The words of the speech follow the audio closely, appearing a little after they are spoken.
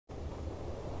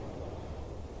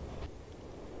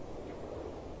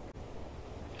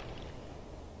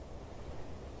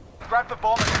Grab the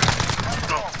bomb and grab the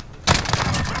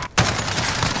bomb.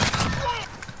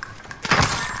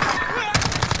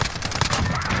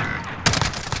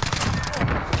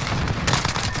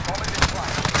 Bomb is in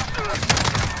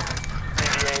play.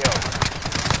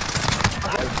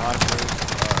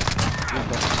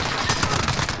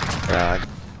 Yeah,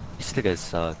 these niggas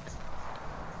suck.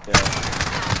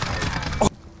 Yeah.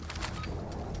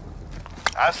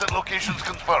 Asset locations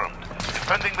confirmed.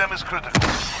 Defending them is critical.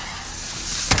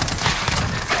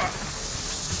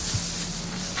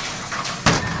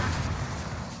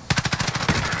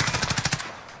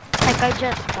 Like I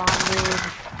just spawned,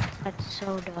 dude. That's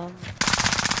so dumb.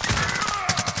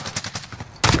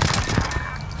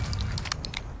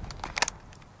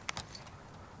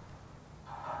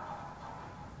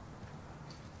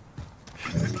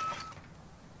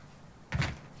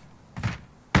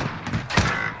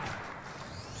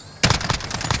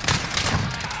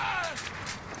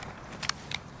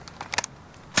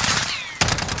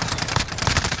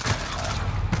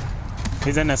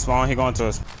 He's in that spawn, he going to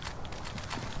us.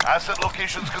 Asset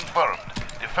locations confirmed.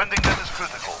 Defending them is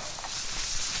critical.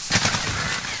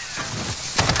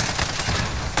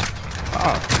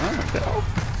 Oh,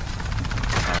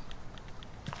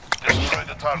 Destroy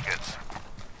the targets.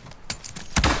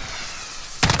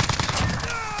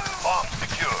 Bomb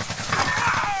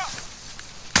secured.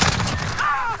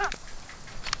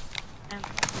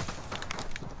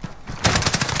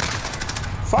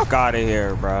 fuck out of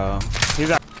here, bro.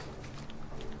 He's out.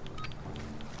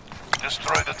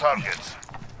 Destroy the targets.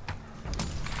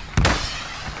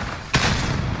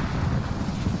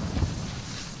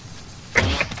 We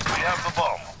have the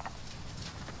bomb.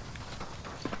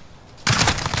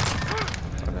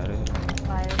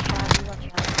 Fire shot, you got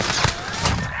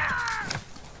shot.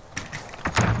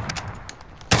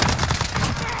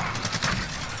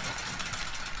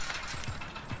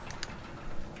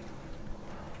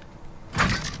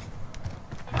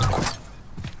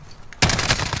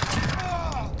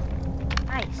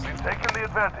 Nice. We've taken the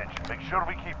advantage. Make sure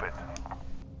we keep it.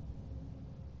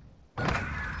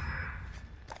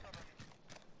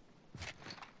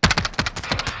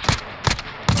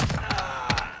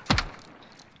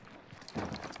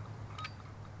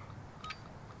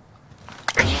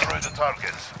 Destroy the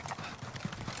targets.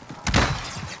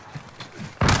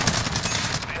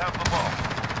 We have the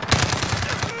bomb.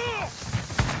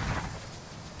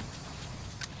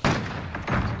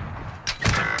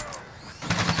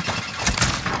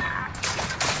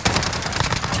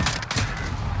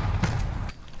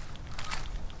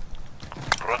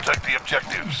 Protect the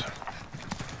objectives.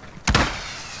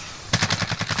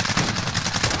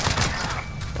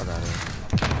 Fuck out of here.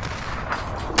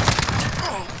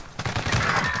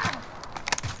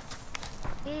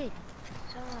 Dude,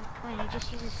 so on point. He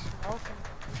just uses smoke and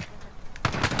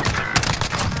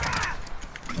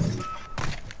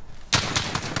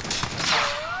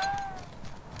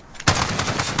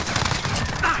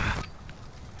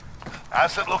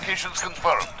Asset locations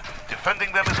confirmed.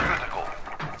 Defending them is critical.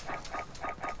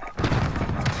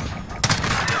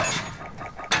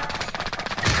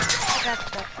 that's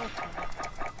the first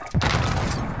one.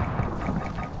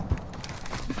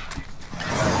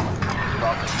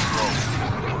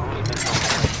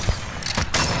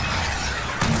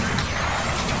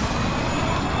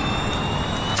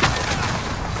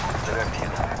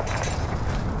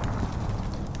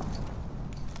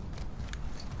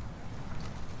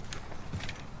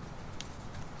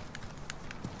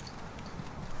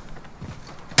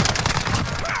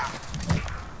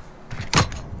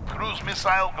 Cruise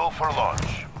missile go for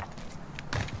launch.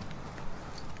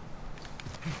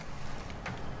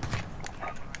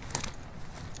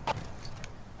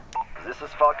 This is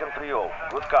Falcon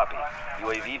 3-0. Good copy.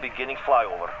 UAV beginning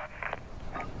flyover.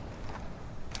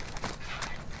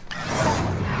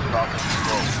 Falcon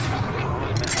 3-0.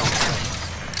 Cruise missile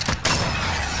sent.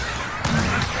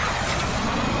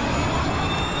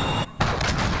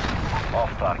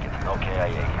 Off target. No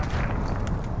KIA.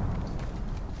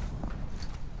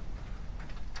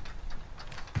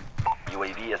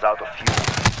 UAV is out of fuel.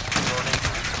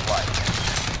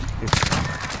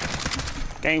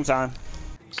 Game time.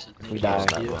 We died.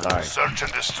 Sorry. Search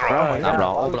and destroy. I'm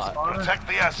wrong. Protect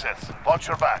the assets. Watch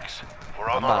your backs. We're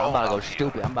on I'm our own. about to go out here.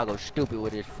 stupid. I'm about to go stupid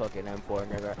with this fucking M4,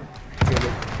 nigga.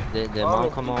 Did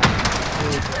mom come home?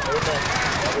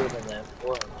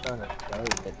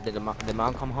 Did the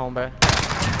mom come home, bro?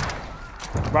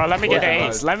 Bro, let me get the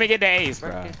ace. Let me get the ace,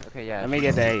 bro. Okay, yeah. Let me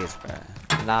get the ace, bro.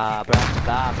 Nah, bro.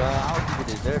 Nah, bro. I don't think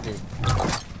you deserve it.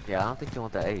 Yeah, I don't think you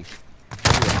want the ace.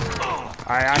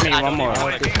 Alright, I need one more.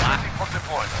 UAV ready for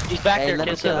deployment. He's back Hey, there, let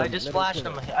me kids. kill I him. just Let me flashed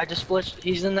kill him. I just flashed.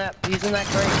 He's in that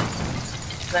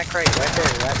crate. that crate right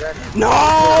there, right? No,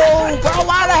 bro,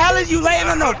 why the hell are you laying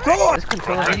on the floor? This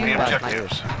controller Take is the bad.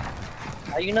 objectives.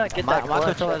 How you not get My that clutch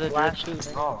controller that did flash too.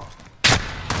 shoot? Oh.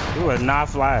 You was not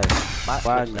flying. Flash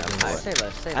Say me. less,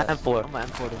 say less. M4. I'm an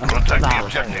M4. Protect the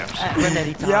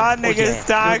objectives. Y'all niggas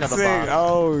toxic.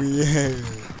 Oh yeah.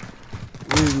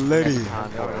 We litty.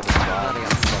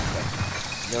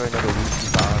 You're another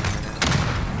weak dog.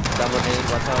 Double nade,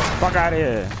 what's up? Fuck out of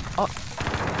here. Oh,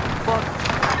 fuck.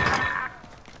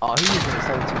 Oh, he's using a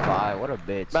 725. What a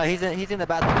bitch. Bro, he's in the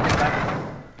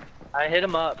bathroom. I hit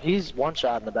him up. He's one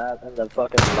shot in the back in the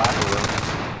fucking locker room.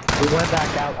 We went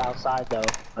back outside though.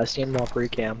 I seen him on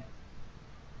pre-cam.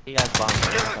 He has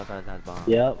bomb.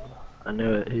 Yep. I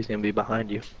knew it. He's gonna be behind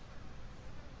you.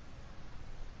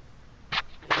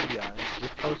 Yeah,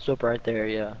 just post up right there,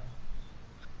 yeah.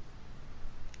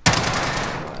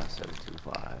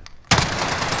 725.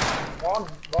 Bomb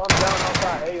down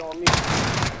outside, A on me.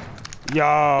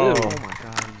 Yo. Oh my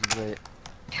god, he's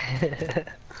lit.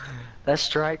 That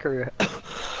striker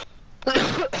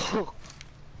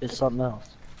is something else.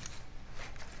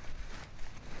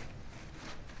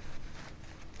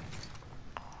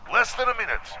 Less than a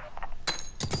minute.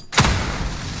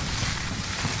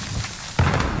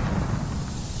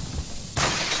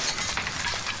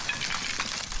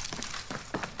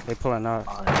 They pulling up.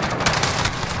 Fuck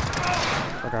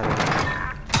out of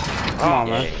here. Come on,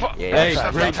 man. Hey,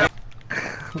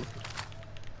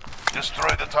 Destroy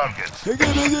the targets. We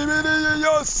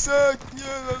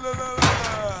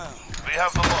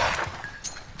have the bomb.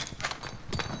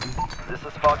 This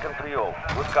is Falcon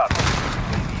 3-0. Good copy.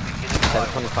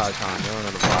 725 time. You're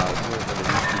another vibe. You're another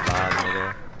weak vibe, nigga.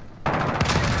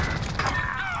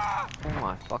 Oh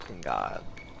my fucking god.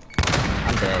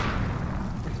 I'm dead.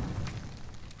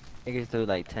 Niggas threw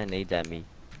like 10 nades at me.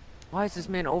 Why is this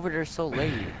man over there so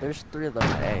late? There's 3 of them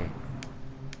at A.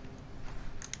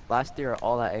 Last year,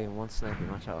 all at A and 1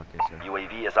 sniping. Watch out, okay, sir.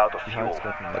 UAV is out of fuel.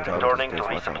 Returning to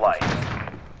resupply.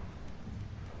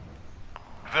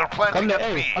 They're planting Come to at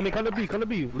A. B. I mean, come to B. Come to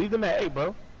B. Leave them at A,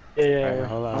 bro. Yeah,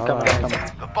 Hold on, I'm hold coming, on. I'm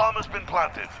coming. The bomb has been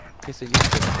planted. Okay, so you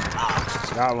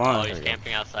Got one. Oh, he's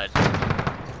camping outside.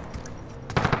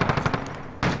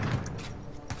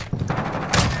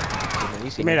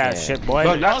 Give me that shit, boy.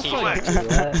 Bro, y'all Select. swing.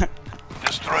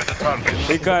 Destroy the target.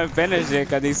 He couldn't finish it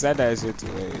because he said that shit too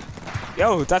late.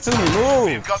 Yo, Tatsumi, move!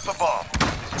 We've got the bomb.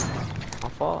 my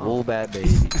fault. Wool bad baby.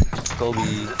 Kobe.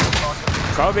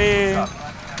 Kobe!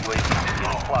 UAV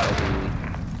beginning flyover.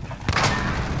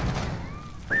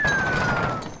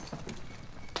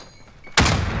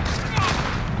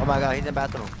 Oh my god, he's in the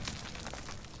bathroom.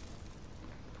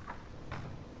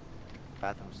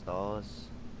 Bathroom stalls.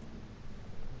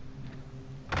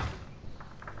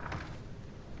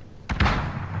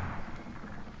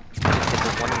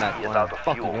 One in that He is one. out of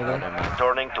Fuck you, fuel. nigga.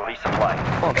 Returning to resupply.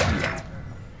 Fuck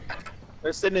you.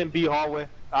 They're sitting in B hallway.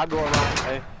 I go around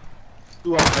A.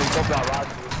 2 of them, they both got rods.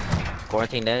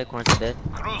 Quarantine dead, quarantine dead.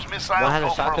 Cruise missile One has a go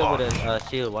for shotgun launch. with a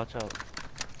shield, watch out.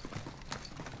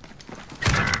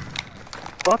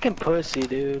 Fucking pussy,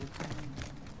 dude.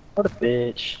 What a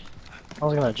bitch. I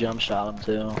was gonna jump shot him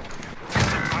too.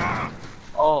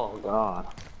 Oh god.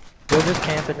 They're just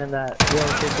camping in that.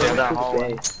 Yeah, that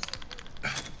hallway.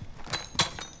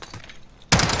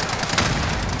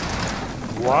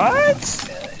 What?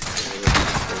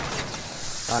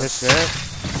 Good shit.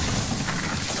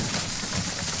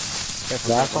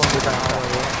 That's on the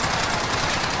hallway.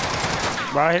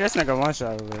 Bro, this nigga one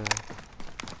shot over there.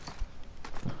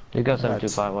 You got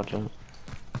 725, watch him.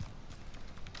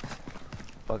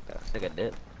 Fuck that, nigga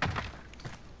dip.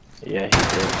 Yeah, he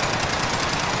did.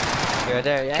 You're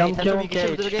there, yeah. Come Hey, kill Tatsumi, get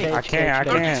him to the Cage, gate. I can't,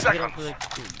 I 30 can't. seconds.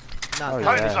 Nah, Oh, kill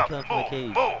yeah. Time is him, up. kill him from the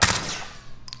cage. Move.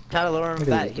 Try to lure him Look at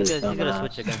back. this He's gonna dumbass.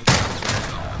 switch again.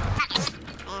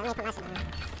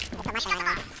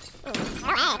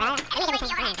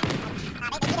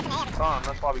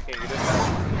 That's why we can't get in.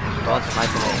 Bro,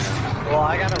 sniping it. Well,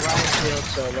 I got a riot shield,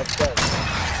 so let's go.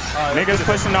 Niggas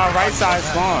pushing our right side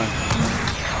spawn.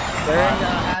 They're in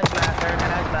hazmat, they're in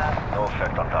hazmat. No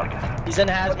effect on target. He's in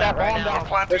hazmat right We're now.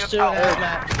 planting There's a 2 in tower.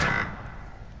 hazmat.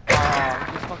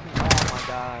 Oh my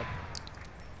god.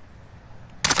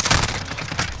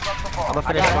 Got the I'm bomb. gonna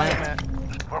finish plant.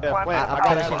 We're Yeah, planting I'm a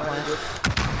finishing tower. plant.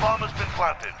 Bomb has been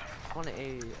planted. I want to A.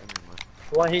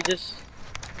 Well, he just...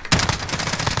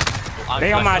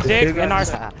 They on my dick in our.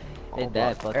 They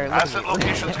dead, fuck. Asset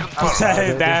locations confirmed.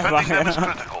 Say that, Defending them is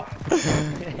fucking- critical.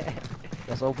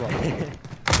 That's all blood. We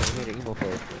made an evil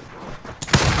face.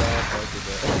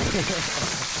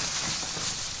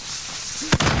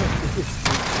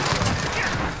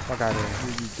 Fuck out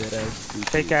of here.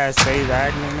 Fake ass save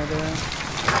agony, nigga.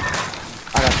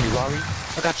 got you, Rory.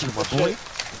 I got you, my boy.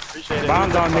 Appreciate it.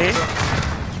 Bombs on me.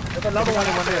 There's another one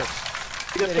there.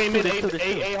 He just came in there's two.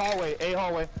 A hallway, A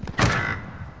hallway.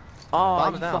 Oh,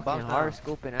 Bombs you down, fucking bombs hard down.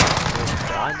 scoping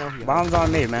out. I know he Bombs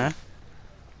on me, man.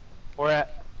 Where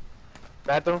at?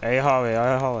 Bathroom? A hallway,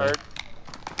 A hallway. Third.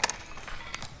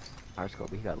 hard scope.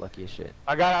 He got lucky as shit.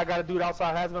 I got a dude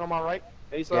outside, has been on my right.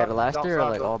 A side. Yeah, the last three are outside,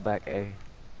 like though. all back A.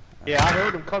 Yeah, I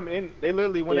heard them come in. They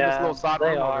literally went in this little side they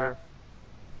room over are.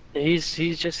 here. He's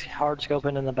just hard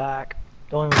scoping in the back.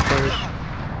 Don't even push.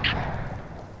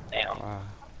 Damn. Wow,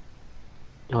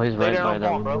 Oh, he's Stay right there by on that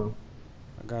point, bro. window.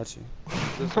 I got you.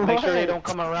 Just make sure they don't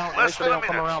come around. Make Less sure they than a don't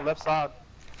come minute. around left side.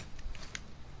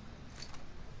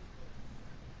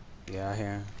 Yeah, I hear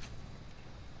him.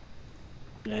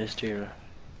 Yeah, it's too.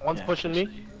 One's Yeah, pushing I me.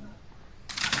 see.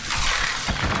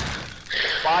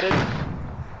 Spotted.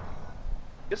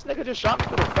 This nigga just shot me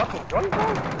through the fucking gun, bro.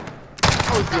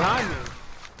 Oh, he's behind me.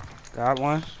 Got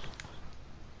one.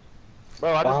 Bro,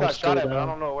 I just Bomb's got shot at, still but I down.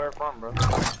 don't know where from, bro.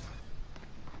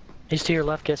 He's to your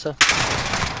left, Kissa.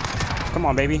 Come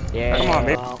on, baby. Yeah. Come on,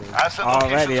 baby. Wow. Asset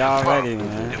Already, locations already,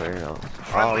 confirmed. man.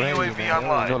 Friendly UAV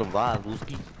online. You know the vibe,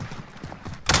 Booski.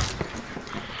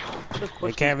 Just They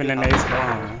push camping these in kids their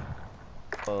out.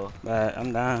 spawn. But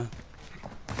I'm down.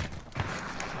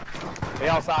 They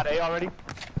outside A already?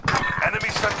 Enemy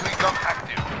sentry gun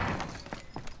active.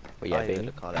 But yeah, I had baby.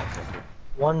 to call that second.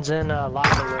 One's in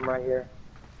locker room right here.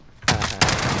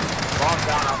 Bombs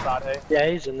down outside A. Yeah,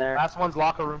 he's in there. Last one's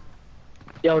locker room.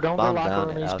 Yo, don't go Bomb locker down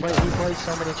room. and He outside. plays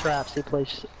so many traps. He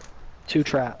plays 2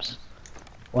 traps.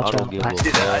 Watch I don't out. give a I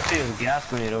fuck. see him gas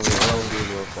grenade over here. I don't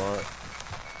give a fuck.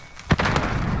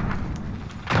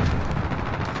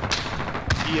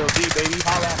 EOD, baby.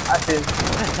 Holla. I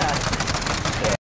see.